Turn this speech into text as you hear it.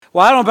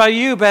Well, I don't know about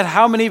you, but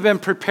how many have been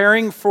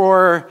preparing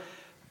for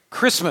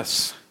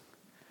Christmas,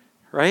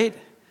 right?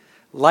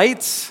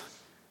 Lights,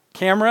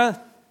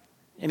 camera,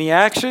 any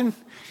action?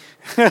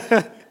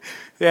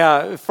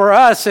 Yeah, for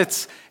us,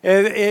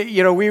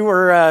 we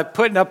were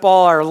putting up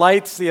all our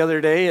lights the other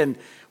day, and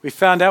we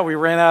found out we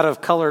ran out of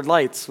colored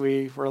lights.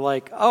 We were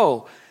like,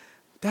 oh,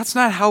 that's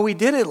not how we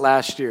did it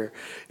last year.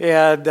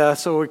 And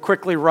so we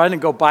quickly run and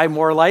go buy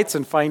more lights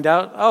and find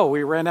out, oh,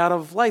 we ran out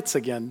of lights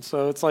again.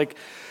 So it's like,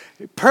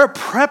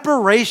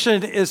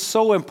 preparation is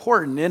so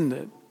important, isn't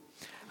it?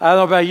 I don't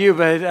know about you,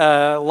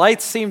 but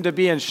lights seem to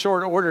be in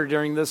short order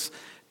during this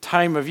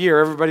time of year.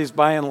 Everybody's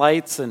buying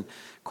lights, and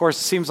of course,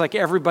 it seems like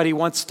everybody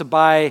wants to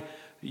buy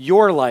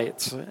your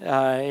lights,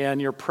 and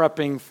you're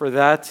prepping for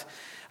that.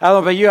 I don't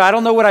know about you. I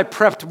don't know what I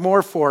prepped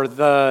more for,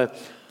 the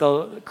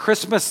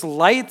Christmas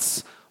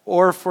lights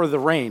or for the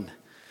rain.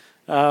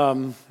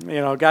 Got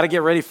to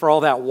get ready for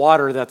all that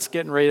water that's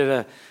getting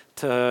ready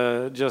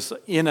to just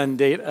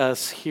inundate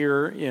us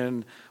here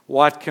in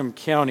Whatcom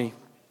County.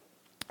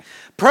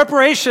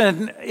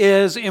 Preparation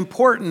is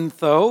important,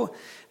 though,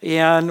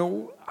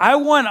 and I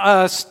want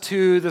us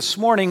to, this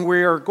morning,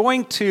 we are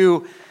going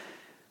to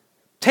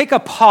take a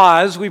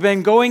pause. We've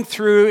been going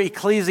through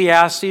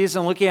Ecclesiastes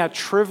and looking at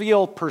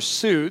trivial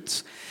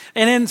pursuits,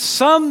 and in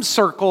some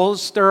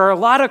circles, there are a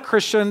lot of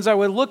Christians that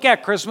would look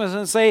at Christmas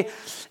and say,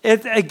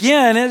 it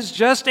again is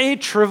just a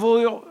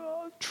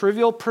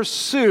trivial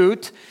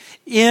pursuit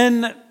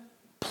in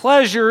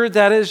pleasure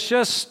that is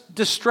just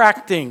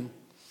distracting.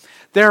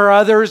 There are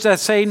others that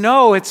say,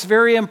 no, it's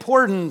very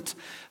important,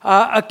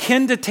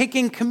 akin to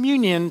taking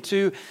communion,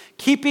 to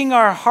keeping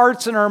our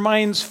hearts and our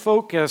minds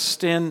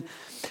focused. And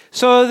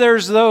so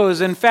there's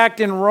those. In fact,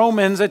 in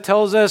Romans, it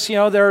tells us,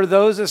 there are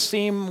those that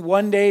seem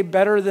one day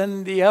better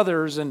than the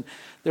others. And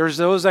there's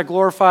those that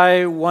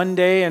glorify one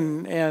day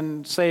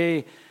and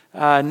say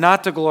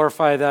not to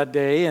glorify that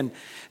day. And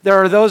there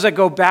are those that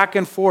go back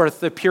and forth.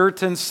 The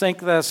Puritans think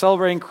that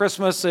celebrating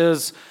Christmas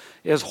is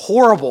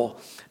horrible.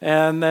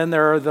 And then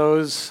there are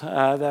those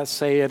that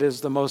say it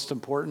is the most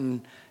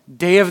important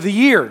day of the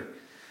year.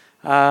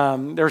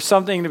 There's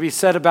something to be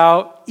said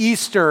about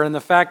Easter and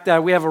the fact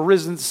that we have a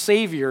risen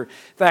Savior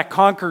that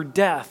conquered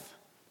death.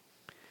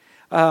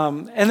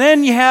 And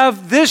then you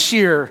have this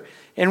year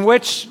in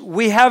which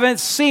we haven't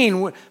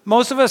seen,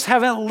 most of us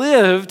haven't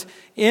lived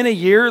in a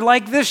year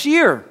like this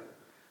year.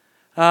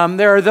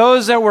 There are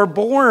those that were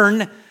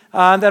born,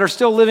 that are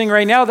still living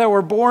right now, that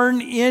were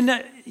born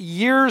in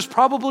years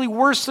probably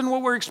worse than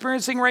what we're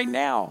experiencing right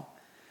now.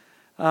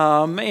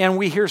 And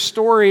we hear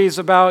stories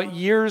about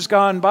years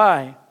gone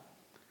by.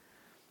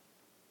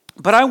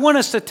 But I want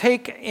us to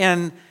take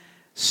and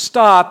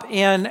stop.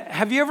 And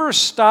have you ever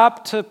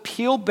stopped to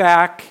peel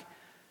back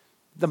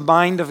the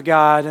mind of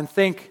God and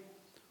think,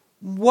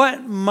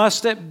 what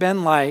must it have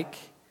been like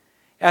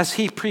as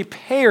He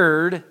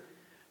prepared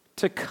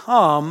to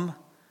come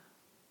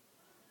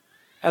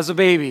as a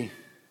baby,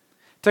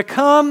 to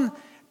come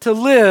to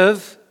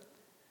live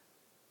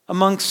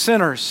amongst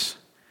sinners,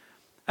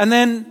 and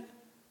then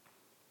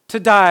to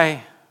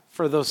die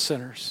for those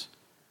sinners,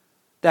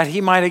 that He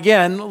might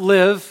again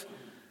live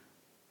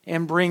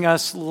and bring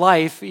us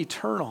life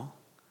eternal.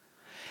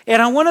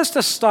 And I want us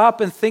to stop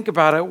and think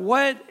about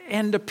it,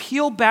 and to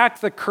peel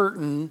back the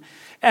curtain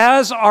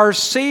as our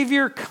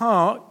Savior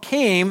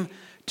came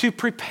to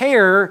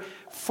prepare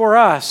for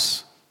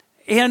us,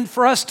 and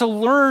for us to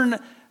learn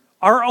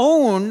our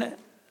own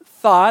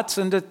thoughts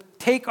and to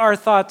take our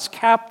thoughts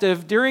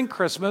captive during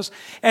Christmas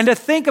and to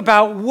think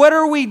about what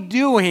are we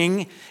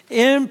doing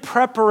in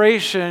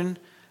preparation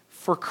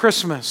for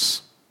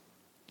Christmas.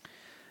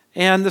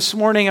 And this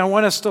morning I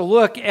want us to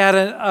look at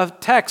a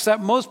text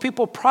that most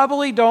people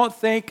probably don't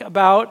think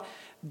about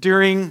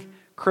during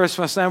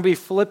Christmas. That would be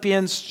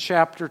Philippians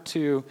chapter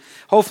 2.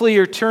 Hopefully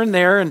you're turned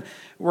there, and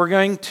we're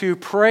going to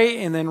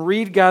pray and then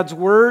read God's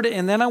Word,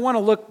 and then I want to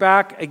look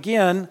back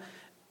again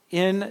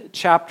in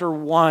chapter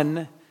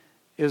 1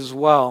 as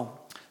well.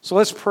 So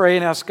let's pray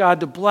and ask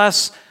God to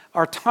bless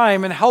our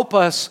time and help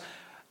us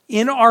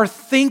in our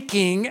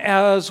thinking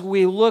as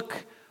we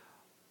look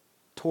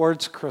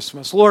towards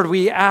Christmas. Lord,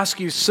 we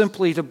ask you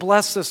simply to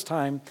bless this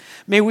time.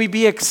 May we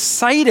be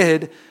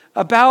excited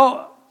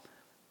about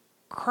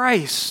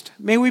Christ.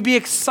 May we be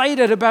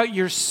excited about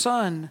your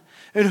Son,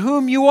 in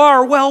whom you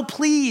are well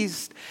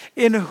pleased,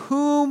 in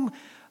whom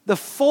the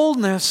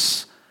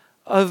fullness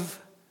of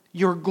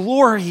your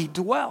glory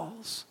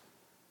dwells.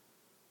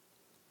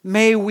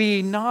 May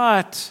we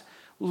not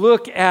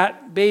look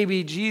at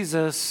baby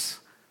Jesus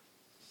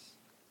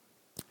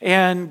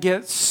and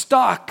get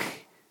stuck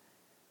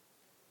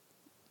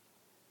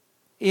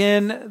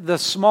in the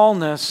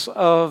smallness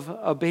of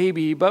a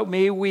baby, but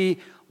may we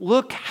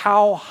look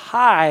how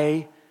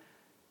high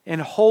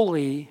and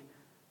holy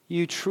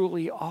you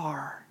truly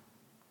are.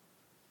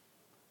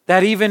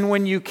 That even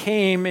when you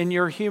came in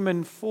your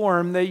human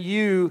form, that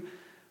you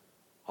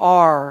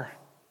are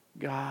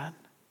God.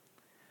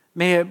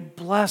 May it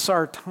bless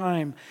our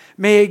time.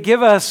 May it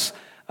give us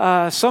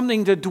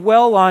something to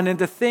dwell on and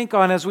to think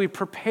on as we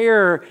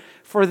prepare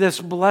for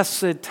this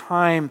blessed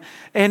time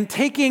and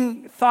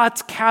taking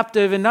thoughts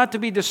captive and not to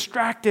be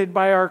distracted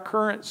by our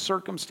current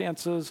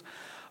circumstances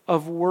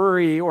of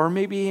worry or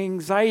maybe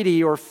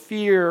anxiety or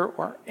fear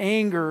or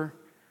anger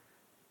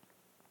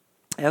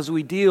as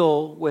we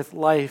deal with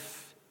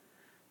life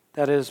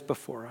that is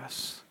before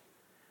us.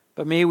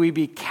 But may we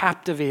be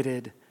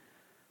captivated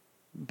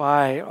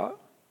by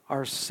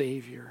our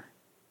Savior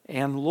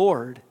and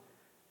Lord,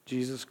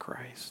 Jesus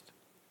Christ.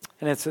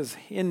 And it says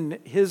in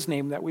His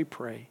name that we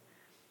pray.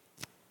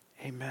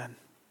 Amen.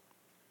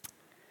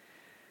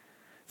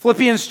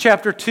 Philippians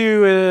chapter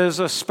 2 is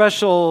a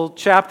special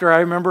chapter. I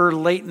remember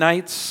late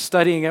nights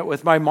studying it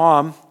with my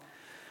mom.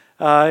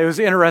 It was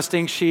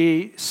interesting.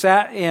 She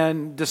sat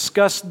and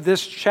discussed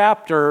this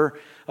chapter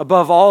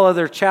above all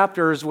other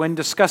chapters when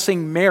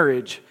discussing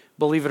marriage,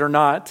 believe it or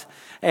not,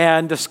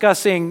 and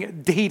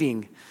discussing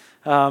dating.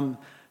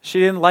 She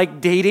didn't like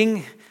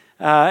dating,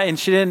 and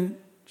she didn't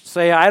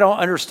say, I don't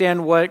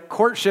understand what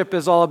courtship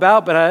is all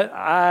about, but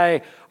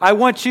I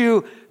want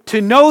you to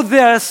know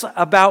this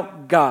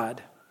about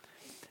God.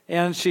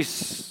 And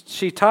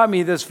she taught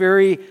me this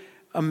very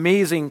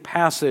amazing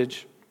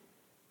passage.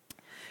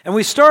 And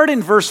we start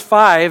in verse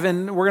 5,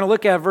 and we're going to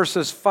look at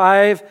verses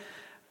 5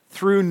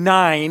 through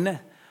 9,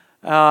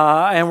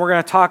 and we're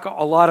going to talk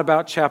a lot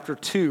about chapter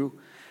 2.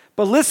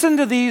 But listen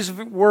to these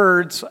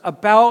words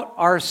about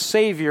our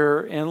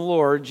Savior and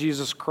Lord,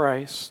 Jesus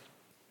Christ.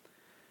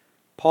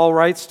 Paul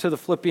writes to the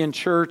Philippian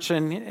church,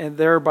 and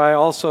thereby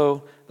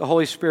also the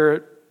Holy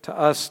Spirit to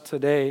us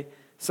today,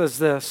 says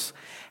this: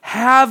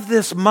 have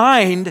this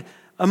mind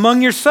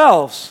among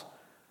yourselves,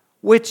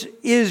 which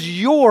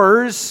is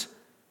yours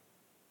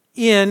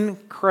in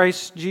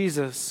Christ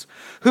Jesus,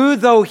 who,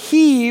 though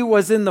He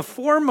was in the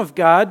form of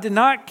God, did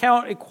not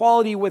count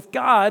equality with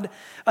God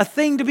a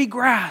thing to be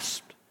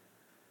grasped,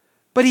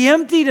 but He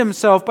emptied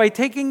Himself by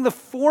taking the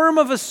form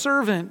of a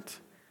servant,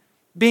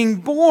 being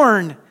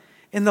born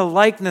in the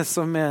likeness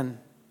of men.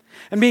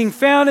 And being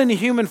found in a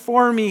human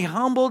form, He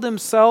humbled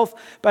Himself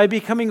by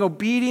becoming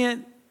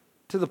obedient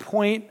to the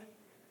point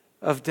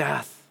of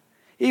death,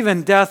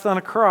 even death on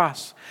a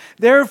cross.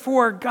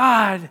 Therefore,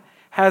 God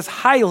has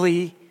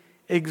highly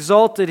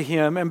exalted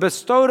Him and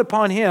bestowed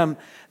upon Him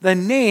the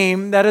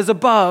name that is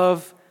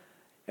above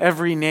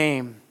every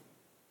name.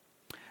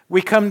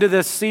 We come to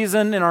this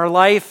season in our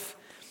life,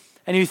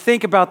 and you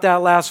think about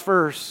that last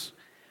verse.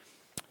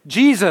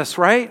 Jesus,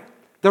 right?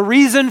 The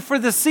reason for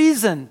the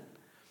season.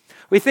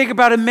 We think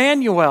about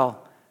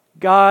Emmanuel,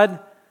 God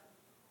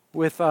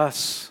with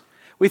us.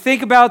 We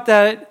think about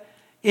that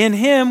in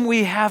Him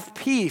we have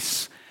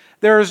peace.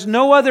 There is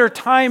no other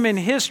time in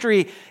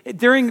history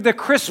during the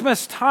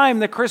Christmas time,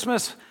 the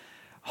Christmas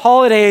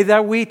holiday,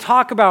 that we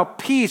talk about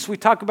peace, we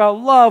talk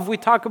about love, we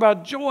talk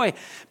about joy,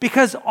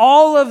 because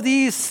all of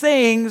these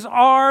things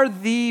are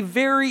the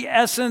very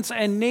essence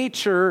and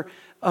nature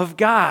of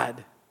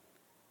God.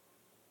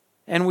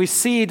 And we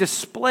see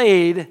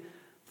displayed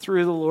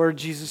through the Lord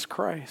Jesus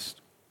Christ.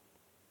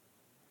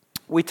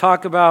 We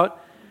talk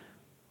about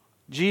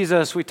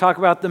Jesus, we talk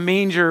about the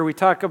manger, we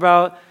talk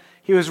about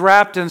He was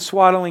wrapped in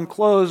swaddling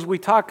clothes, we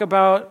talk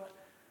about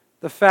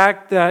the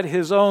fact that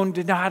His own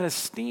did not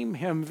esteem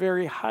Him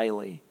very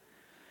highly.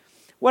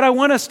 What I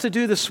want us to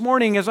do this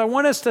morning is I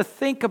want us to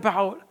think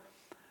about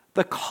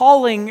the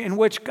calling in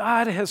which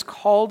God has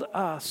called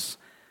us.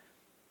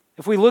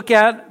 If we look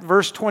at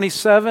verse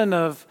 27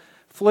 of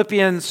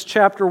Philippians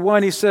chapter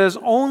 1, he says,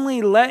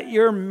 only let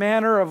your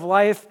manner of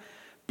life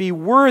be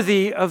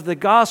worthy of the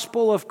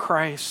gospel of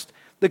Christ,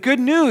 the good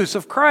news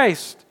of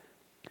Christ,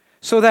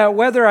 so that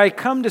whether I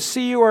come to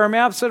see you or am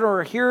absent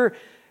or hear,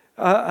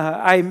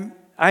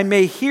 I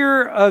may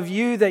hear of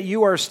you that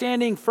you are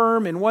standing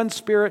firm in one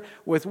spirit,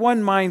 with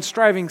one mind,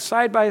 striving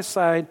side by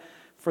side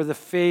for the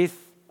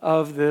faith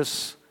of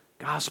this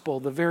gospel,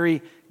 the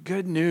very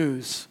good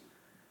news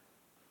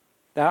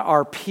that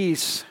our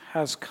peace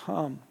has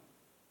come.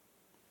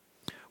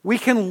 We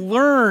can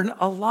learn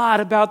a lot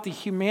about the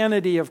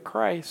humanity of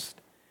Christ.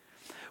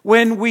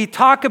 When we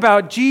talk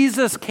about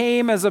Jesus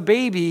came as a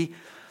baby,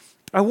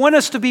 I want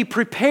us to be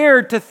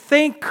prepared to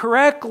think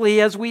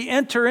correctly as we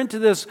enter into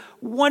this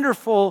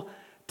wonderful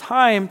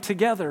time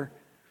together.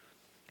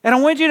 And I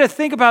want you to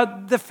think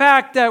about the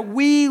fact that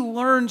we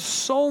learn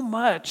so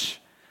much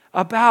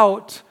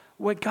about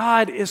what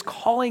God is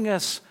calling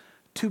us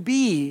to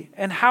be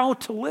and how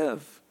to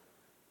live.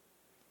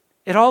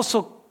 It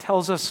also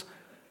tells us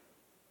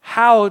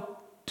how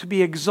to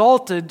be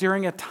exalted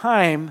during a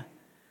time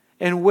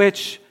in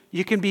which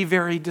you can be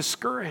very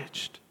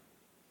discouraged.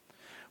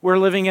 We're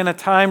living in a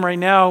time right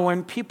now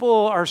when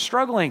people are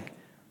struggling.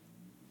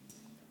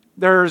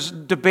 There's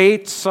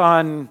debates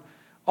on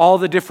all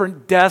the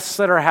different deaths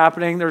that are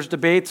happening. There's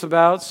debates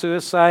about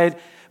suicide.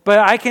 But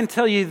I can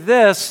tell you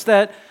this,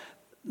 that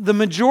the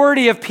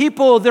majority of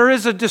people, there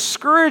is a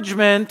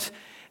discouragement,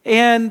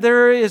 and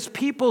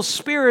people's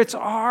spirits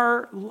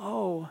are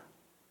low.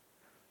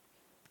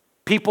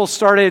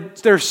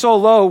 They're so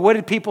low, what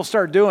did people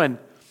start doing?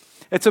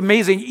 It's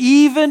amazing.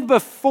 Even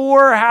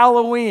before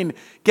Halloween,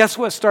 guess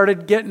what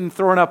started getting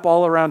thrown up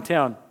all around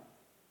town?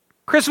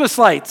 Christmas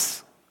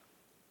lights.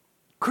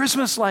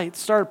 Christmas lights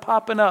started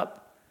popping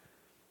up.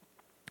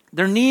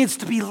 There needs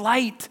to be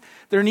light.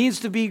 There needs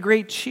to be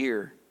great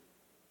cheer.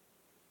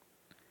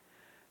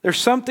 There's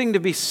something to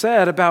be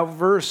said about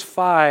verse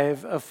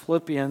 5 of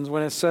Philippians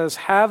when it says,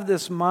 have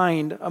this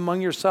mind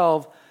among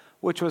yourselves,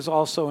 which was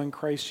also in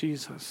Christ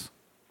Jesus.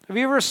 Have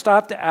you ever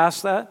stopped to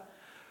ask that?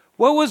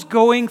 What was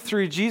going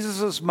through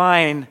Jesus'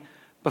 mind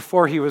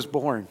before he was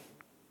born?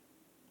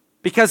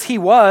 Because he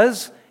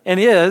was and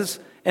is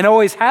and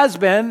always has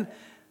been,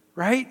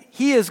 right?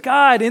 He is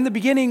God. In the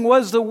beginning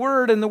was the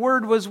Word, and the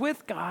Word was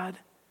with God.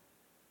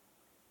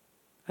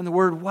 And the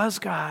Word was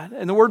God,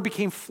 and the Word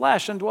became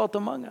flesh and dwelt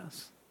among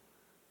us.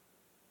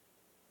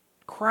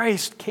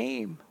 Christ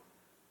came.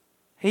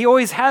 He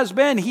always has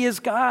been. He is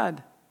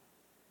God.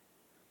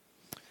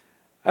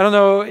 I don't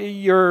know,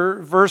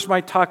 your verse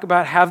might talk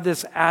about have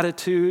this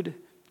attitude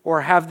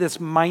or have this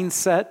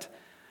mindset.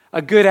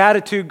 A good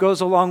attitude goes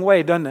a long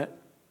way, doesn't it?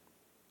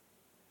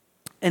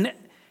 And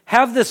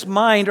have this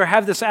mind or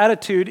have this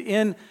attitude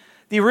in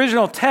the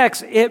original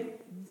text,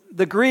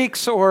 the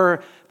Greeks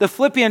or the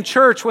Philippian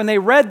church, when they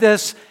read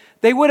this,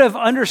 they would have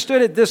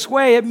understood it this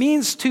way. It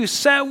means to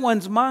set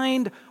one's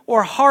mind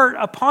or heart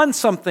upon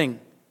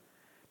something,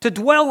 to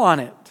dwell on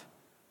it,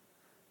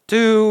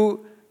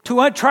 to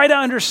try to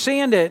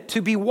understand it,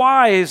 to be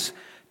wise,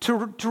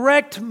 to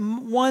direct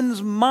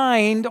one's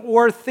mind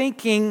or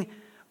thinking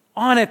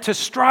on it, to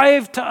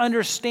strive to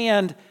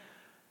understand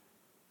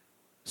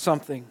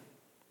something.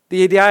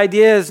 The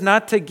idea is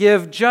not to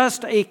give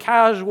just a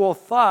casual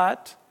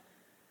thought,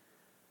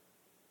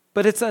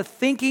 but it's a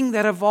thinking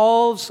that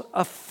involves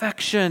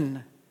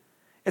affection.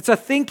 It's a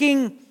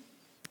thinking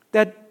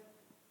that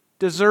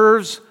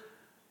deserves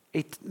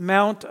an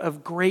amount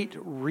of great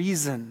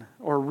reason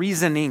or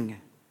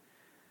reasoning.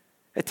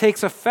 It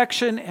takes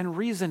affection and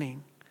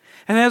reasoning.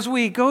 And as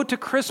we go to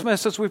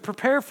Christmas, as we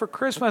prepare for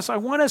Christmas, I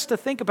want us to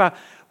think about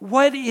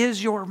what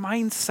is your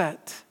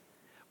mindset?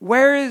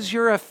 Where is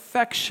your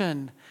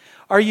affection?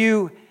 Are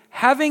you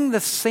having the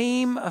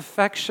same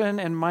affection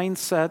and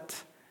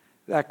mindset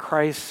that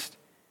Christ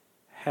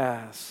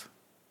has?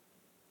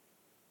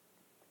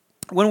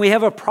 When we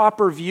have a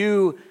proper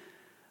view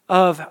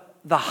of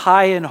the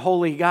high and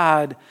holy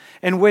God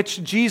in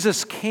which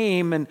Jesus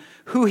came and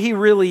who he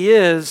really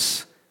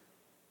is,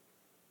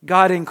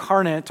 God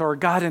incarnate or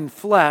God in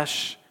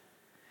flesh,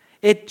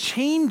 it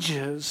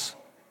changes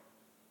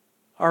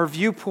our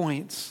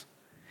viewpoints.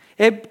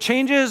 It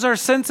changes our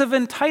sense of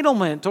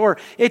entitlement, or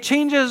it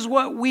changes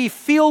what we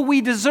feel we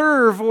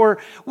deserve or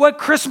what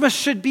Christmas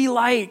should be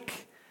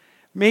like.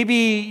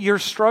 Maybe you're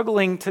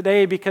struggling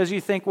today because you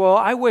think, well,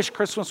 I wish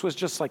Christmas was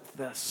just like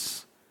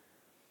this.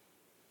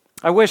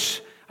 I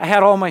wish I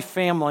had all my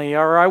family,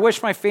 or I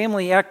wish my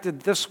family acted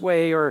this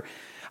way, or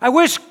I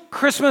wish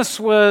Christmas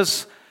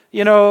was,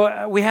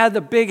 we had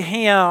the big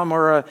ham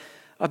or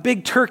a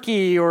big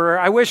turkey, or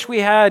I wish we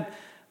had,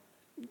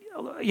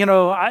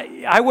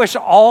 I wish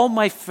all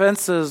my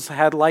fences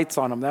had lights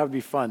on them. That would be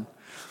fun.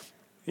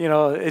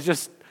 It's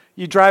just,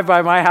 you drive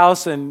by my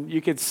house and you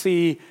could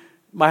see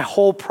my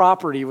whole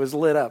property was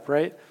lit up,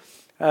 right?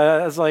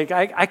 It's like,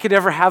 I could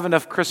never have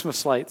enough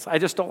Christmas lights. I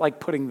just don't like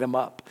putting them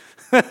up.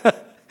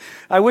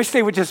 I wish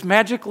they would just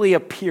magically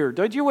appear.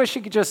 Don't you wish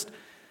you could just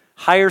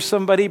hire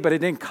somebody, but it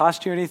didn't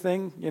cost you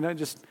anything?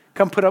 Just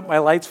come put up my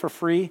lights for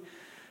free.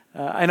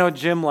 I know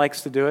Jim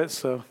likes to do it,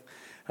 so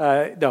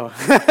no.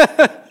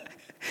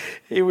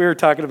 We were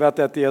talking about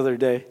that the other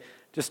day.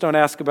 Just don't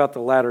ask about the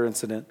ladder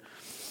incident.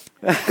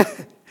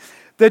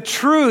 The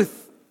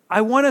truth,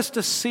 I want us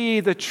to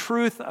see the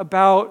truth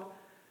about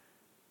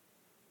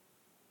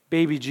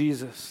baby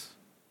Jesus.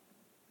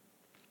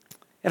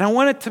 And I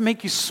want it to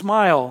make you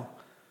smile.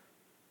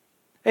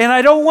 And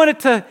I don't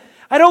want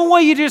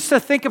you just to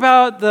think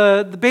about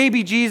the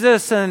baby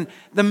Jesus and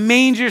the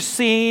manger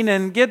scene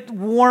and get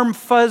warm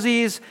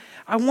fuzzies.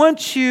 I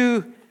want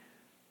you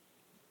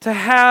to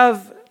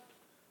have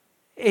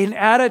an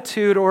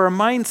attitude or a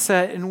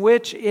mindset in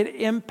which it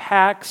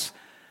impacts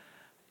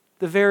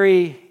the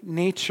very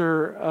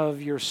nature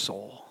of your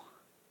soul.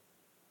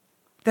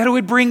 That it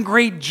would bring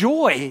great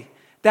joy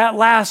that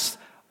lasts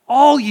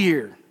all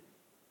year.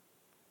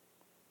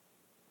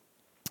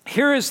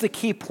 Here is the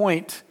key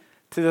point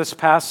to this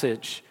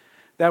passage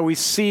that we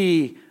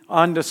see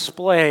on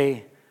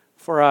display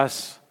for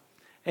us.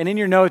 And in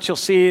your notes, you'll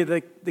see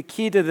the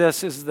key to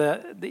this is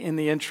in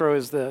the intro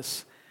is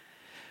this.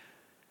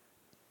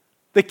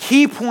 The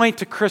key point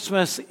to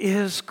Christmas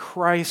is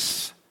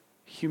Christ's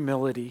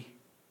humility.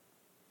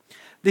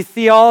 The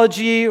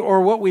theology, or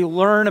what we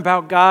learn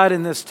about God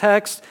in this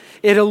text,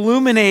 it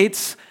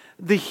illuminates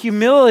the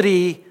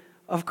humility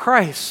of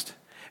Christ.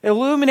 It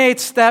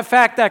illuminates that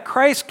fact that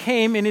Christ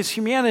came in his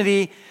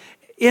humanity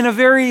in a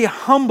very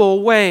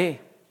humble way.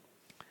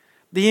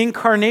 The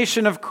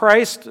incarnation of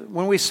Christ,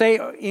 when we say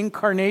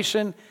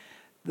incarnation,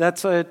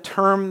 that's a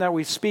term that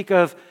we speak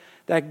of,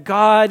 that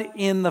God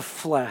in the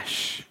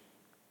flesh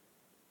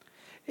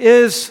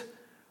is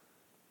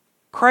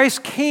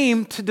Christ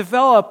came to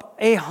develop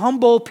a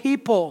humble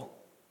people.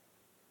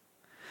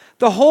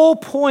 The whole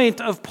point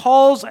of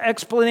Paul's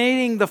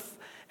explanation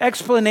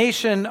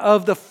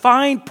of the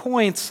fine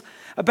points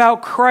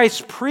about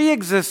Christ's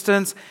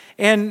pre-existence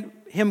and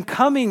him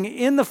coming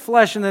in the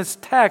flesh in this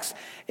text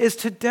is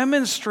to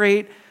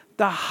demonstrate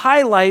the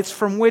highlights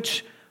from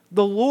which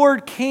the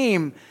Lord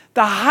came,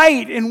 the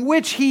height in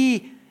which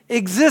he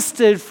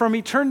existed from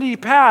eternity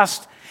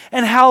past,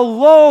 and how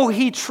low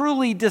he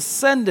truly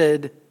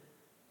descended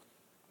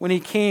when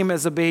he came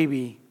as a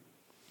baby.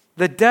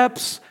 The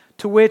depths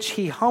to which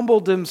he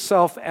humbled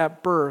himself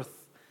at birth,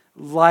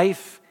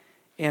 life,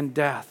 and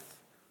death.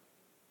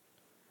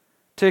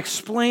 To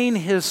explain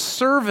his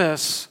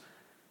service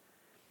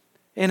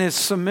and his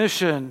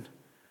submission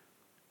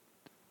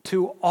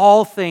to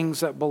all things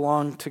that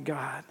belong to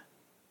God.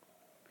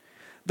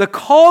 The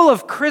call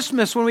of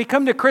Christmas, when we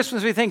come to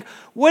Christmas, we think,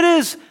 what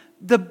is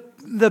the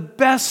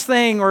best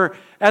thing, or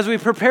as we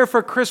prepare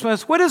for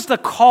Christmas, what is the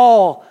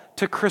call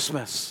to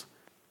Christmas?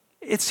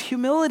 It's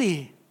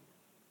humility.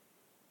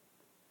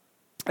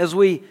 As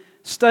we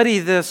study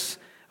this,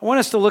 I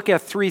want us to look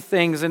at three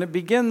things, and it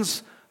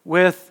begins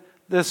with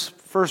this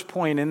first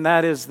point, and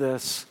that is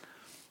this.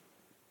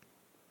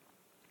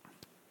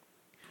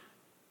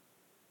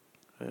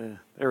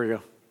 There we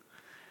go.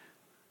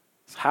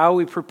 It's how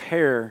we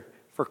prepare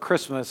for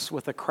Christmas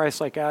with a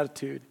Christ-like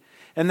attitude.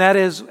 And that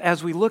is,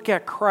 as we look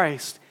at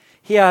Christ,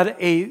 he had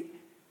a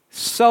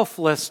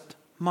selfless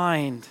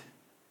mind.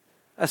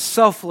 A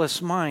selfless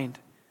mind.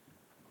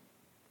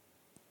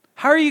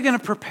 How are you going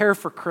to prepare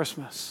for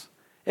Christmas?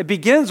 It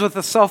begins with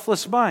a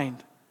selfless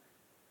mind.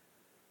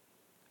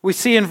 We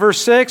see in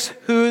verse 6,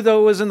 who,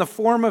 though was in the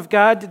form of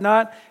God, did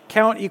not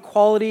count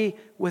equality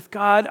with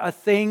God a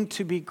thing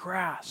to be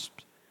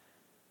grasped.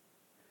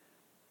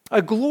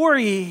 A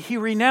glory he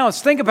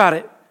renounced. Think about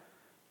it.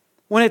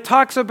 When it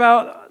talks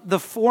about the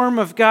form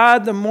of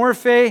God, the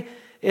morphe,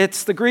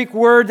 it's the Greek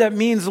word that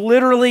means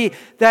literally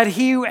that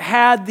he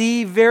had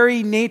the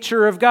very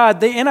nature of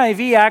God. The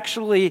NIV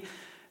actually,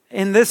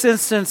 in this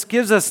instance,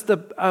 gives us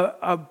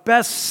a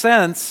best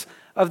sense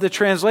of the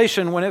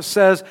translation when it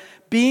says,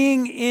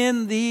 being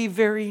in the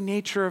very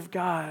nature of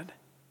God.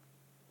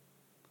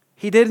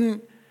 He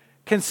didn't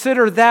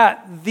consider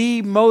that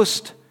the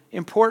most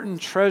important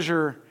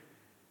treasure.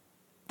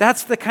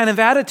 That's the kind of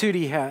attitude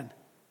he had.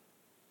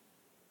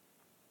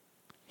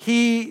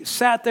 He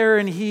sat there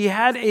and he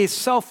had a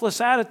selfless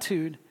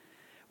attitude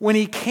when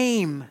he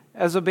came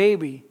as a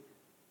baby.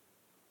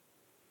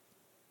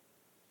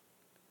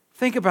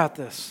 Think about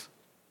this.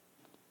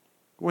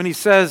 When he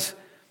says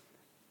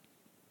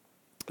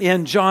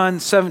in John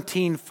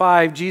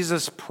 17:5,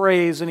 Jesus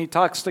prays and he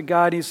talks to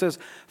God. He says,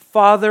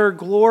 Father,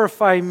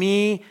 glorify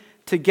me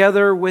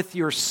together with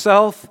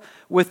yourself,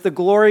 with the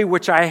glory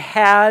which I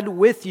had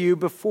with you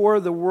before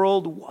the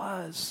world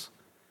was.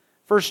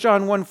 1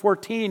 John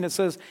 1:14, it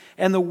says,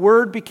 and the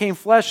Word became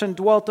flesh and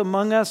dwelt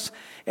among us,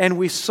 and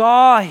we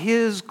saw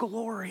His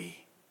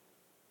glory.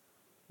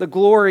 The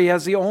glory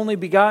as the only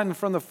begotten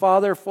from the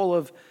Father, full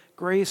of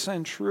grace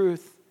and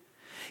truth.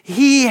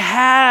 He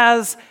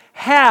has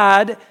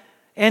had,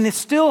 and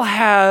still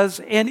has,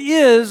 and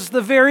is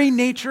the very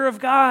nature of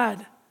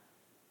God.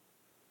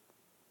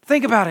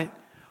 Think about it.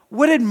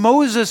 What did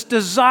Moses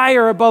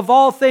desire above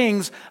all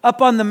things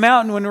up on the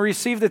mountain when he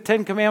received the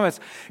Ten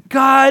Commandments?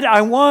 God,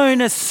 I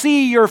want to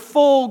see your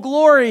full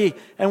glory.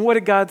 And what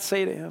did God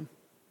say to him?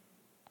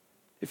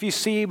 If you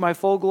see my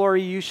full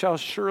glory, you shall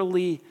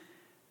surely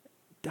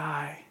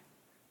die.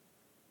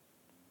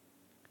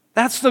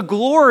 That's the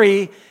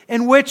glory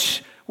in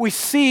which we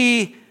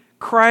see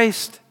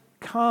Christ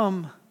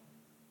come.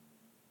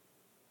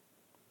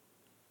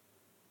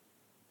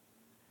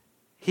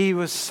 He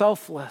was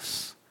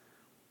selfless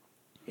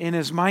in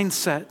his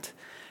mindset.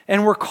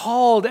 And we're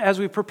called as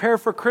we prepare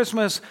for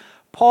Christmas.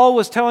 Paul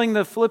was telling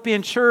the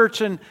Philippian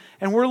church, and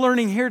we're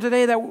learning here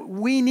today that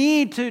we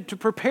need to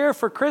prepare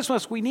for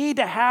Christmas. We need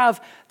to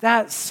have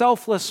that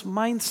selfless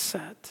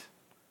mindset.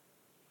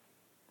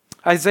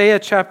 Isaiah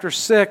chapter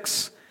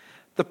 6,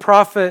 the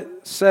prophet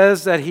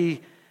says that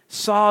he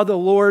saw the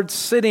Lord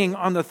sitting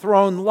on the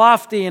throne,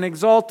 lofty and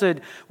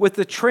exalted, with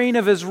the train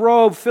of his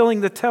robe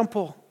filling the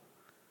temple.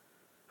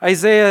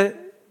 Isaiah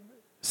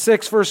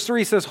 6 verse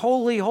 3 says,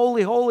 Holy,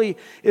 holy, holy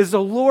is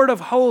the Lord of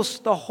hosts.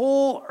 The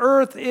whole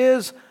earth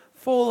is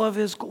full of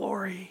His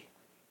glory.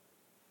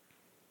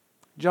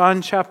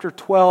 John chapter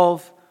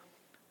 12,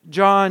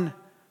 John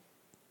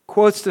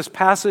quotes this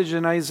passage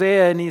in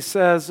Isaiah, and he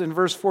says in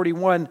verse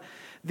 41,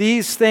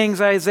 these things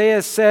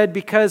Isaiah said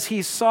because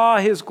he saw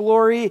His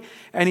glory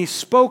and he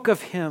spoke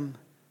of Him.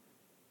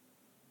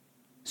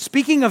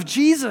 Speaking of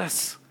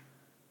Jesus,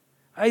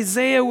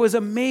 Isaiah was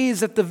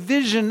amazed at the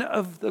vision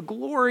of the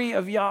glory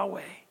of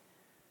Yahweh.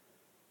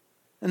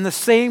 And the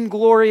same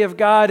glory of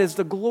God is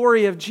the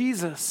glory of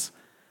Jesus,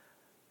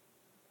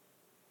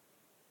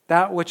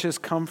 that which has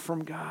come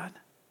from God.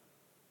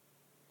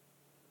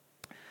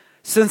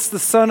 Since the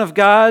Son of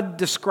God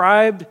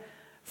described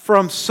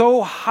from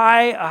so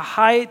high a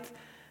height,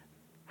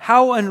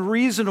 how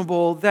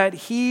unreasonable that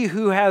he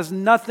who has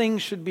nothing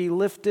should be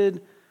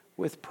lifted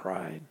with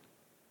pride.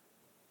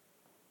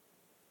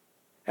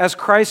 As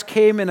Christ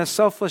came in a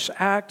selfless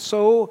act,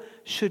 so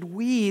should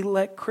we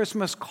let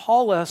Christmas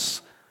call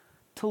us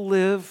to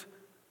live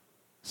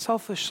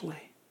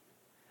selfishly.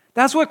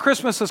 That's what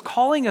Christmas is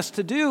calling us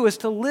to do, is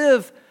to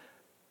live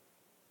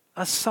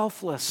a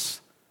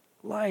selfless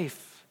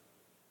life.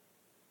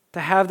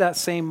 To have that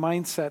same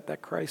mindset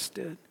that Christ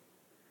did.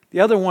 The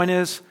other one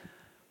is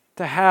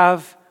to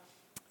have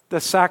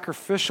the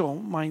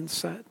sacrificial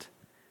mindset.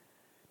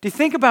 Do you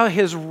think about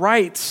his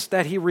rights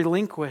that he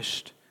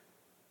relinquished?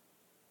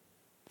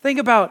 Think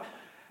about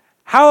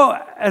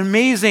how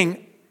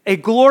amazing a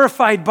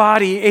glorified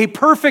body, a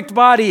perfect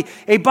body,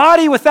 a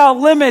body without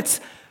limits,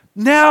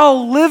 now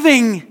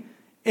living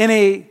in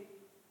a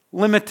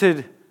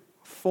limited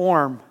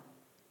form.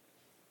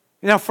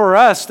 Now for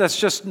us, that's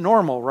just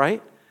normal,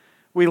 right?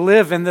 We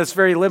live in this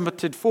very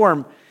limited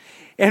form.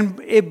 And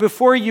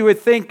before you would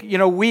think,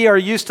 we are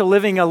used to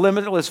living a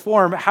limitless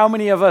form, how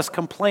many of us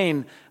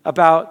complain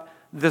about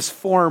this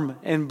form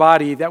and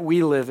body that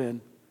we live in?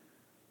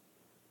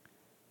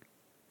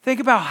 Think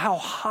about how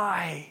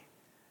high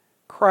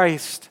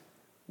Christ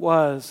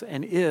was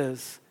and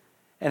is,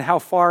 and how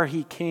far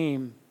he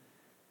came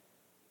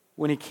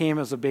when he came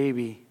as a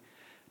baby,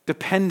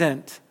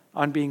 dependent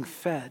on being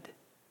fed,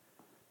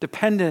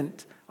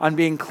 dependent on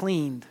being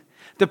cleaned,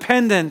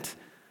 dependent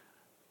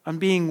on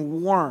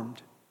being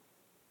warmed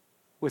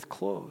with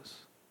clothes.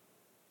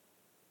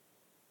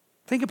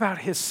 Think about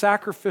his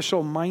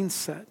sacrificial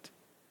mindset.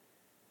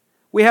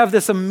 We have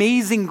this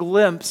amazing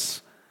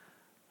glimpse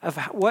of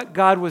what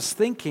God was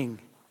thinking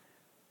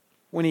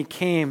when he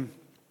came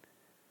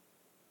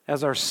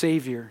as our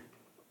Savior.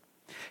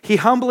 He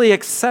humbly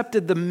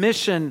accepted the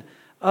mission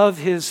of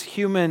his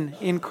human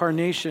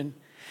incarnation,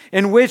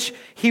 in which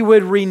he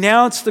would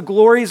renounce the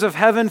glories of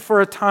heaven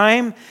for a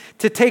time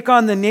to take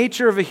on the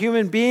nature of a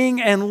human being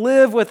and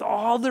live with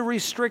all the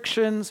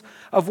restrictions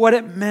of what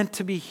it meant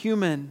to be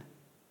human.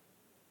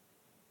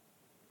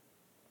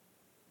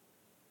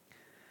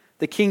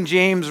 The King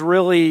James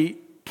really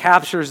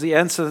captures the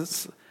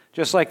essence,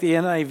 just like the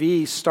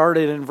NIV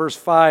started in verse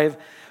 5,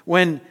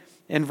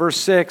 in verse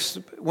 6,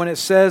 when it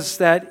says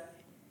that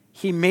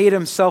he made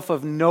himself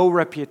of no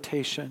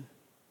reputation.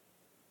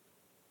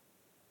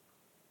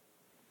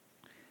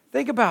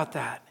 Think about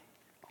that.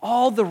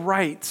 All the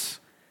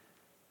rights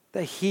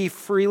that he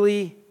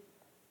freely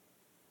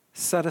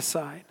set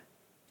aside.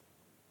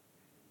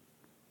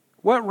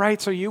 What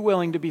rights are you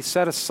willing to be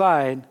set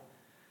aside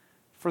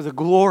for the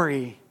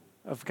glory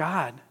of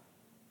God?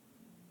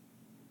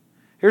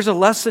 Here's a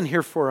lesson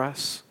here for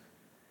us.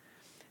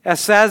 As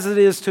sad as it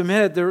is to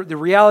admit it, the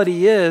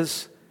reality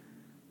is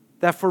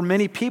that for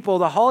many people,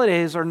 the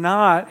holidays are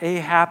not a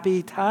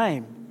happy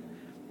time.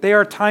 They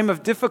are a time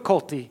of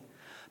difficulty.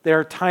 They are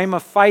a time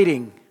of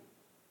fighting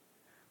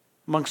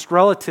amongst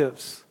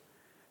relatives,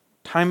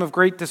 time of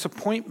great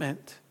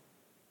disappointment,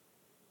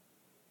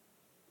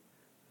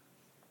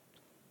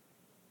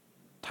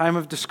 time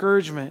of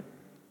discouragement.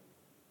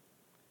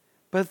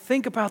 But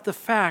think about the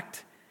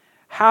fact,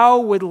 how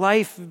would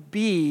life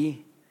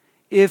be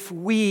if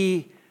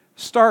we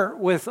start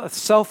with a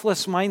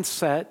selfless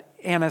mindset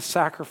and a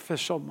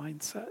sacrificial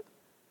mindset?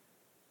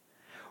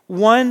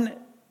 One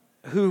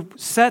who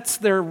sets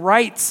their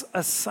rights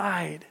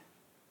aside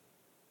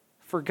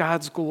for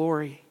God's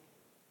glory.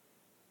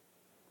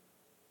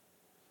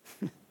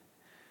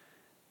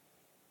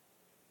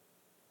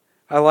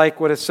 I like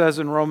what it says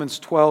in Romans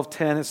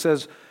 12:10. It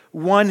says,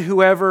 one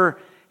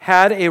whoever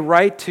had a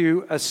right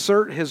to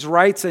assert his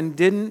rights and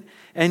didn't,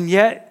 and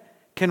yet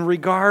can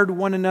regard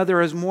one another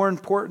as more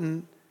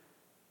important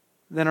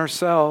than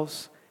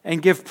ourselves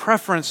and give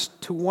preference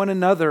to one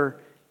another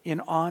in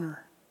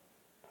honor.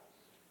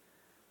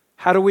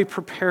 How do we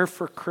prepare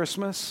for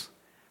Christmas?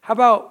 How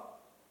about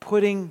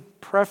putting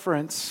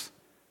preference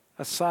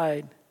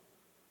aside?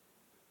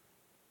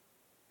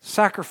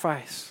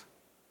 Sacrifice.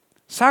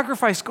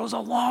 Sacrifice goes a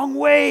long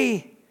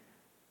way.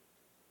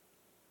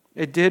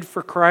 It did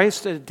for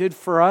Christ. It did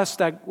for us,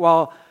 that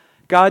while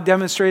God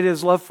demonstrated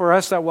his love for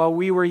us, that while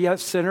we were yet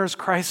sinners,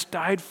 Christ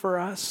died for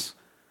us.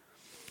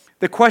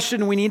 The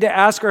question we need to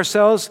ask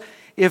ourselves,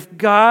 if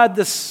God,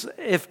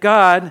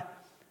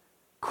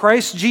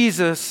 Christ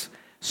Jesus,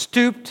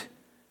 stooped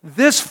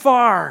this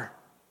far,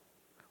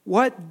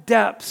 what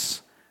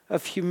depths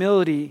of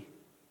humility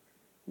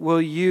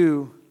will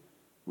you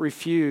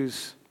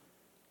refuse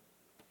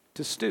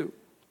to stoop?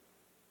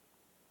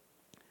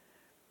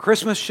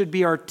 Christmas should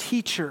be our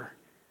teacher.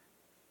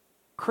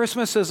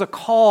 Christmas is a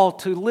call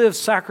to live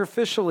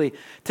sacrificially,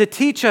 to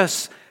teach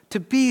us to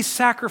be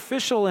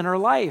sacrificial in our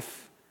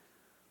life.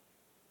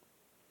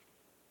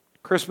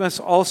 Christmas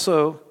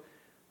also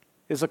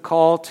is a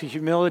call to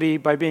humility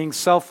by being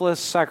selfless,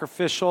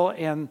 sacrificial,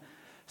 and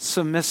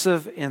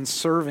submissive and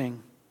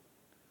serving.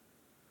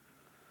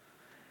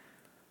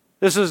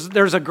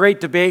 There's a great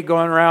debate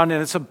going around,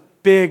 and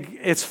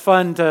it's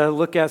fun to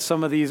look at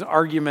some of these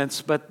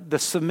arguments, but the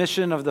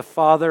submission of the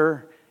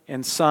Father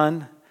and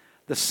Son,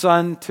 the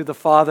Son to the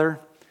Father,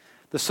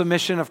 the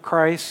submission of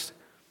Christ.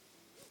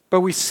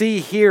 But we see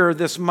here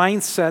this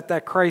mindset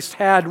that Christ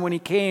had when he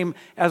came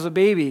as a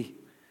baby.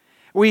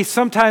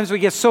 Sometimes we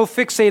get so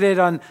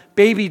fixated on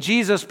baby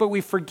Jesus, but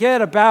we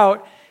forget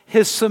about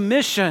his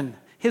submission,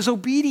 his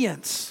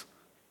obedience.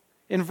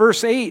 In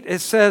verse 8, it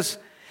says,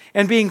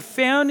 "And being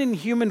found in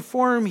human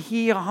form,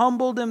 he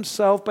humbled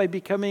himself by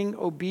becoming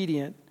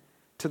obedient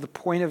to the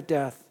point of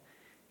death,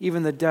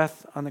 even the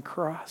death on the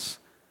cross."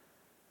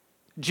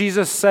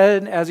 Jesus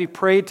said as he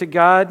prayed to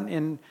God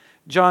in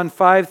John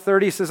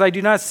 5:30, he says, "I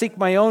do not seek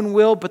my own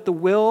will, but the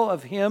will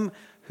of him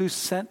who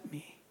sent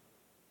me."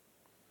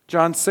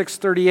 John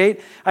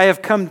 6:38, "I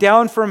have come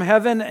down from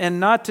heaven and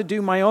not to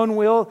do my own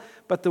will,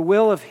 but the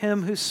will of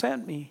him who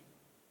sent me."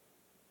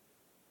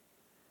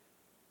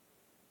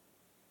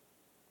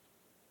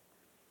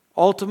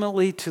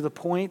 Ultimately, to the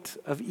point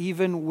of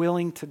even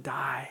willing to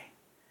die.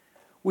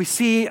 We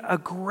see a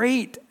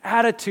great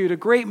attitude, a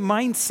great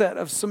mindset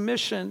of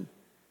submission.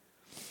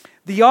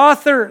 The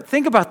author,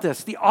 think about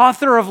this, the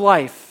author of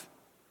life.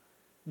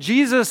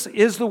 Jesus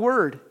is the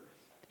Word.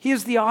 He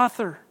is the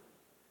author.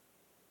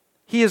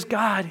 He is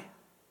God.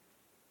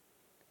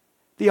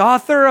 The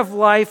author of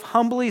life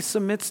humbly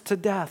submits to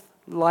death,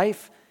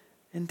 life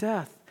and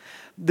death.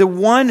 The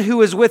one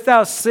who is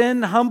without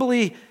sin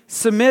humbly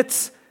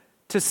submits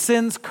to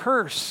sin's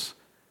curse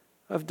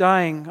of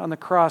dying on the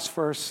cross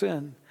for our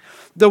sin.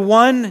 The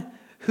one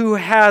who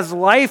has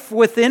life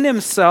within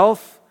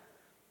himself,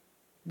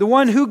 the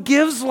one who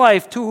gives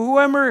life to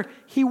whoever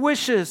he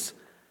wishes,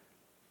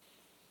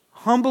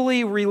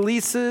 humbly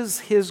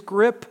releases his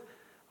grip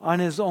on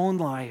his own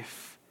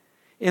life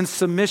in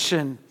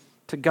submission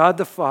to God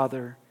the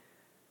Father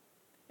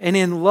and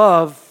in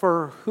love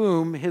for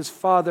whom his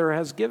Father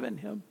has given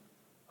him,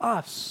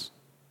 us.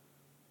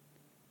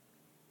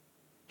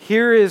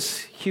 Here is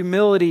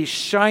humility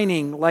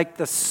shining like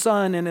the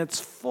sun in its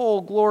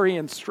full glory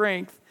and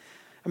strength.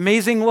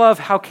 Amazing love,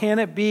 how can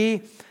it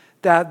be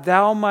that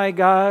thou, my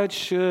God,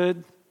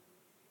 should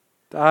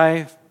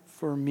die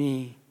for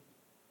me?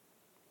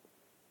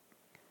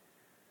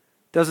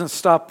 Doesn't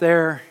stop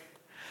there.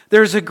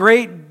 There's a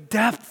great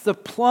depth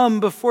of plumb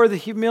before the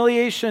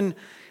humiliation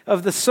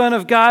of the Son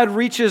of God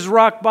reaches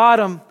rock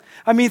bottom.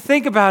 I mean,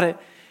 think about it.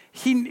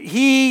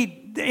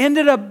 He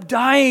ended up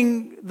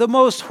dying the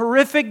most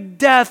horrific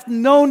death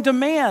known to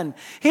man.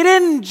 He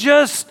didn't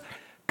just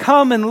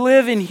come and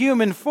live in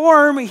human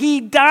form.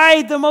 He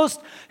died the most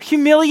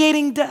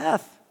humiliating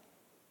death.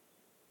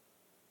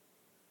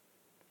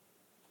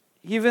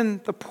 Even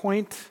the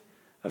point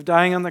of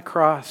dying on the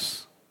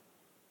cross.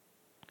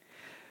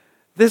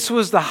 This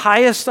was the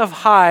highest of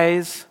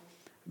highs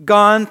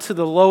gone to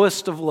the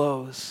lowest of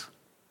lows.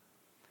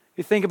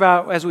 You think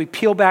about, as we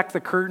peel back the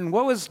curtain,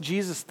 what was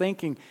Jesus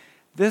thinking?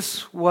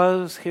 This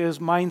was his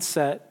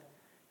mindset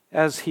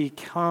as he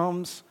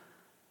comes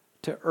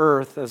to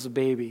earth as a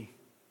baby.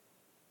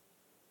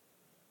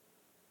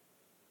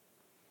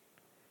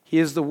 He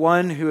is the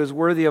one who is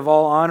worthy of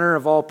all honor,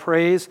 of all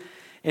praise,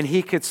 and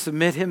he could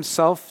submit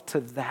himself to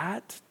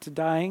that, to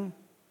dying,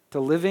 to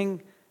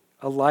living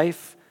a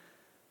life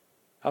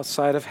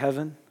outside of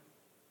heaven.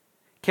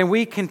 Can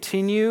we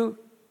continue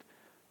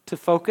to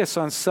focus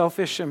on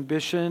selfish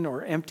ambition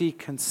or empty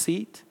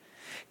conceit?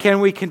 Can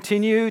we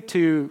continue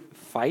to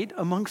fight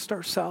amongst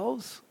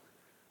ourselves?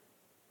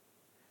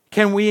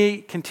 Can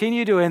we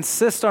continue to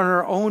insist on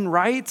our own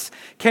rights?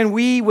 Can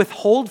we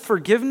withhold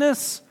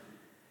forgiveness?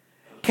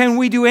 Can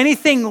we do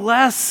anything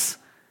less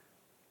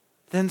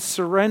than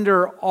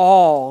surrender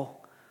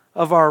all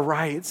of our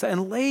rights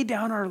and lay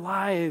down our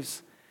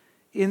lives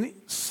in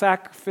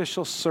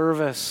sacrificial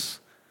service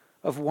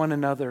of one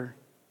another?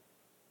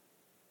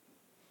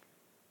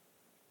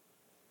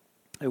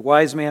 A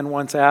wise man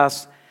once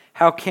asked,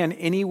 "How can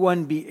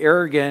anyone be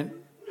arrogant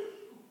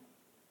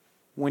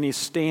when he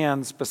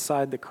stands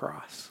beside the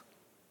cross?"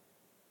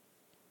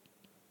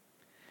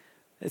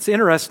 It's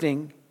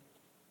interesting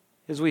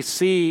as we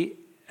see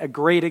a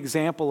great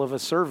example of a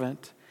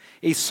servant.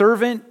 A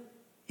servant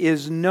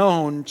is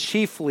known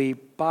chiefly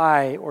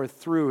by or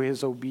through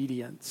his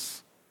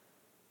obedience.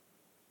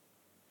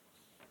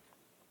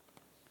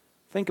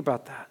 Think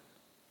about that.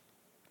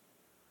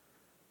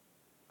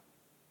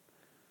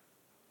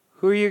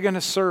 Who are you going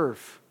to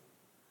serve?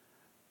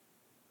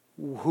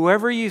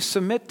 Whoever you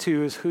submit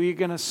to is who you're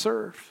going to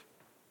serve.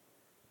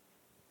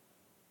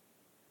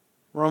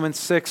 Romans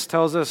 6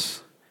 tells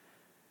us,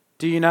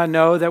 "Do you not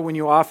know that when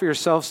you offer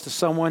yourselves to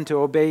someone to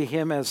obey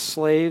him as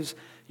slaves,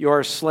 you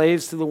are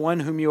slaves to the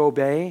one whom you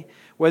obey,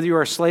 whether you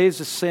are slaves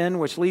to sin,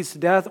 which leads to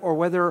death, or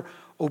whether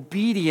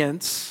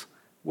obedience,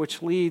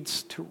 which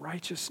leads to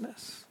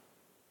righteousness?"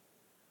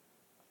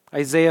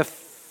 Isaiah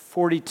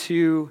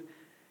 42,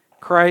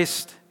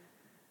 Christ,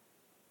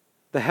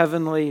 the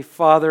heavenly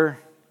Father,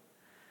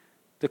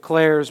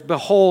 declares,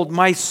 "Behold,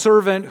 my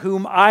servant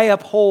whom I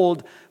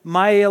uphold,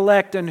 my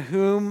elect in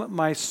whom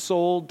my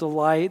soul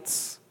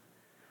delights."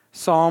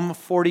 Psalm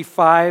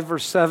 45,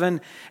 verse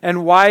 7,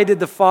 "And why did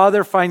the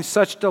Father find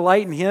such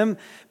delight in him?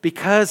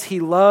 Because he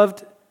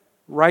loved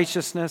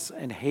righteousness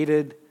and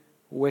hated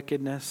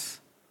wickedness."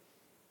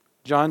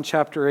 John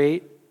chapter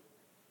 8,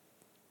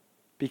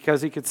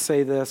 because he could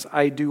say this,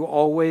 "I do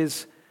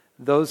always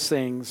those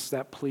things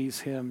that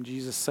please him,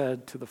 Jesus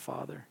said to the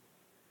Father.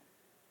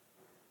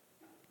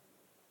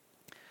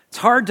 It's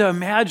hard to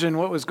imagine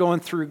what was going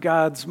through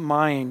God's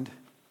mind.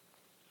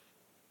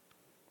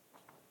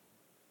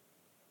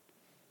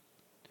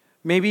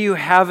 Maybe you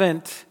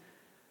haven't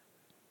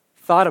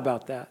thought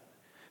about that.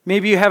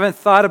 Maybe you haven't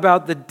thought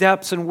about the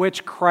depths in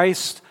which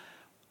Christ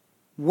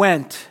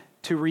went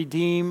to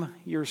redeem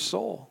your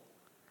soul.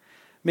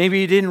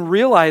 Maybe you didn't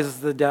realize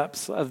the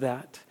depths of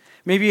that.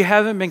 Maybe you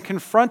haven't been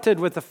confronted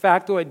with the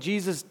fact of what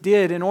Jesus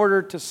did in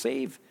order to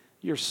save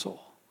your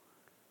soul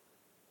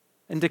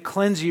and to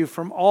cleanse you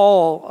from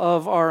all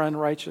of our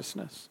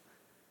unrighteousness.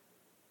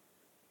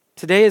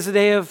 Today is a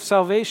day of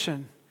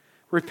salvation.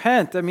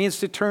 Repent. That means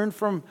to turn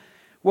from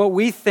what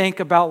we think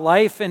about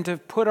life and to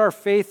put our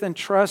faith and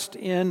trust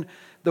in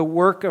the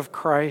work of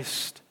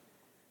Christ.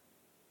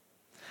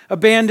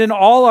 Abandon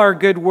all our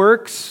good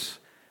works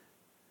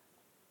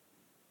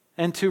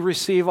and to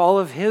receive all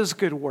of his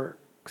good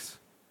works.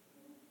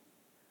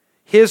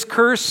 His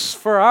curse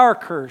for our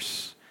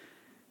curse.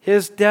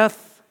 His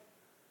death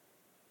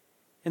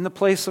in the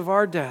place of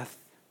our death.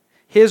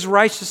 His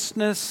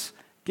righteousness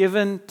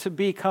given to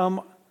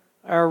become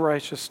our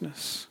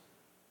righteousness.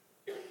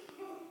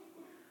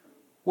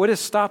 What is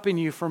stopping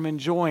you from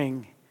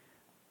enjoying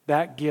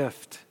that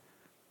gift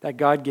that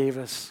God gave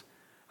us?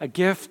 A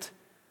gift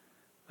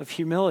of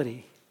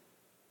humility.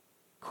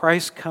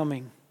 Christ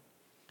coming.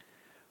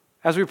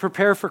 As we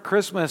prepare for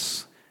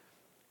Christmas,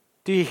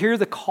 do you hear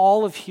the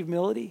call of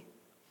humility?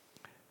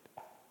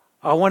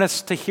 I want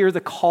us to hear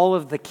the call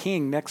of the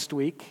King next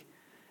week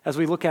as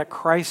we look at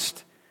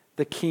Christ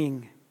the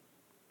King.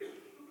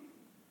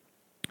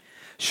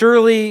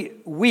 Surely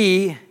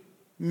we,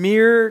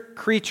 mere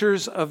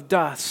creatures of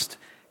dust,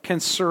 can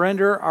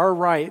surrender our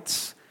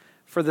rights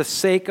for the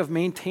sake of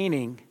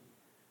maintaining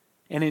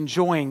and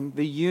enjoying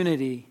the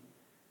unity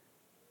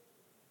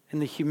and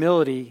the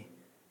humility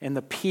and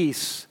the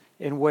peace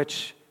in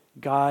which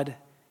God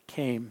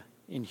came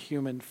in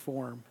human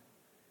form.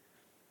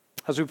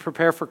 As we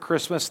prepare for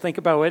Christmas, think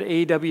about what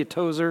A.W.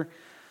 Tozer,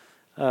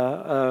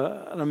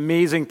 an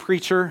amazing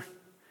preacher,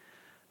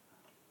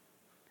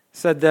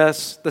 said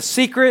this: the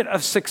secret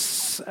of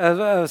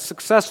a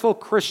successful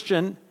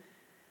Christian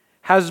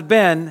has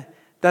been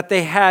that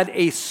they had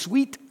a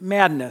sweet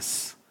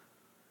madness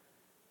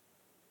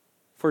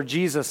for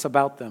Jesus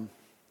about them.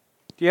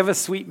 Do you have a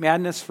sweet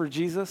madness for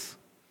Jesus?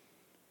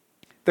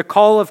 The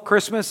call of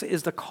Christmas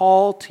is the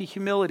call to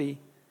humility.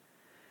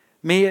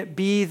 May it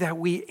be that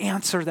we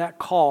answer that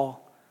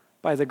call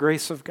by the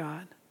grace of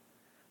God.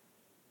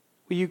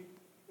 Will you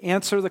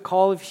answer the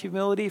call of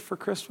humility for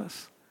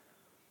Christmas?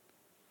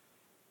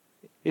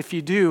 If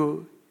you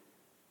do,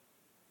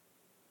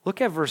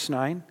 look at verse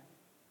 9.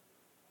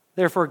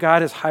 Therefore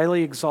God has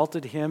highly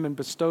exalted him and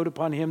bestowed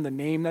upon him the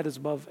name that is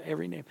above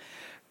every name.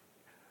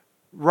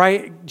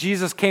 Right?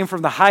 Jesus came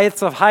from the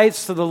highest of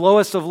heights to the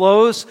lowest of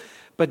lows,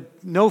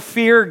 but no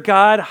fear,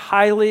 God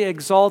highly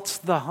exalts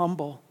the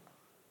humble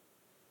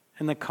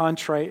and the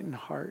contrite in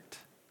heart.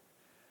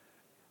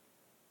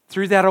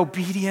 Through that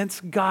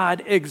obedience,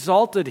 God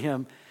exalted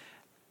him.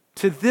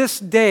 To this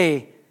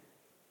day,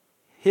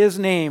 his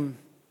name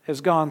has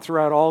gone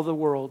throughout all the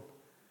world.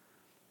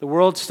 The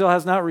world still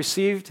has not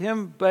received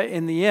him, but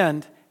in the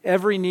end,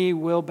 every knee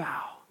will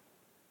bow.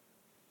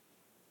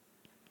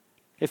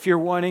 If you're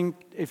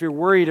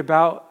worried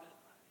about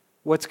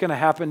what's going to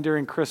happen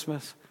during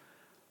Christmas,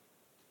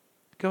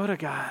 go to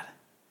God.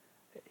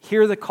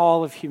 Hear the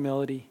call of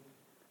humility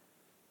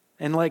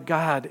and let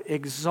God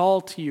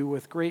exalt you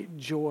with great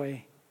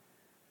joy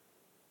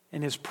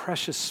and his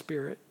precious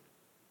Spirit.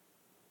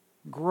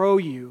 Grow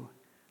you,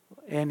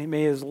 and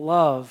may his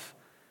love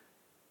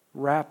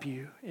wrap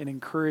you and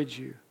encourage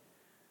you.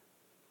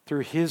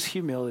 Through his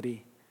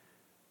humility,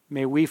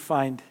 may we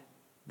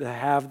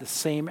have the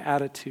same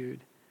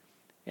attitude,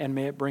 and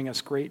may it bring us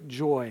great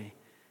joy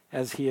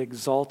as he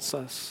exalts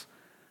us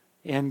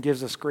and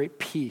gives us great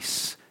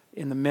peace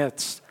in the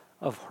midst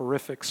of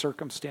horrific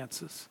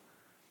circumstances.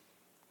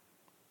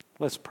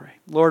 Let's pray.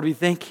 Lord, we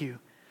thank you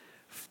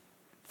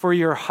for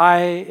your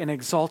high and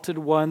exalted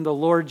one, the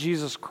Lord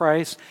Jesus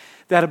Christ,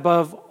 that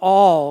above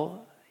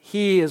all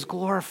he is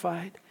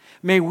glorified.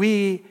 May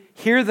we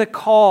hear the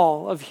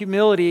call of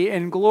humility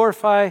and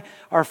glorify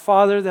our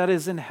Father that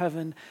is in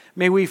heaven.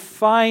 May we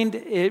find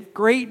it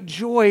great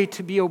joy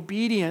to be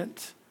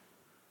obedient.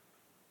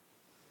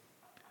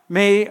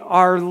 May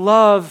our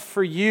love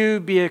for you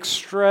be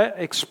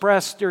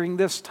expressed during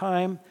this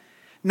time.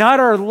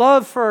 Not our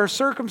love for our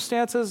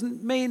circumstances,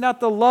 may not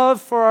the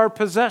love for our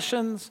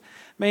possessions,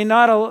 may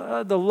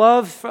not the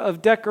love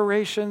of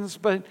decorations,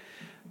 but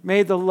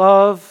may the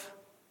love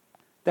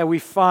that we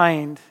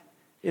find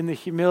in the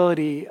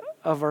humility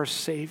of our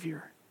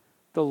Savior,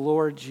 the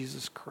Lord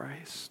Jesus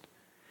Christ.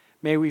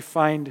 May we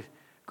find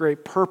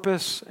great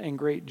purpose and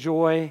great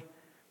joy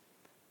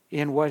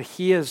in what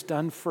he has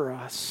done for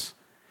us.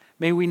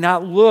 May we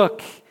not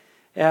look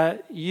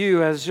at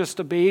you as just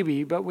a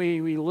baby, but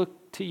we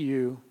look to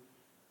you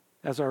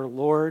as our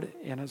Lord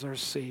and as our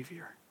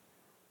Savior.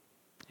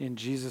 In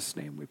Jesus'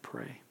 name we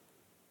pray.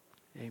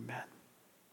 Amen.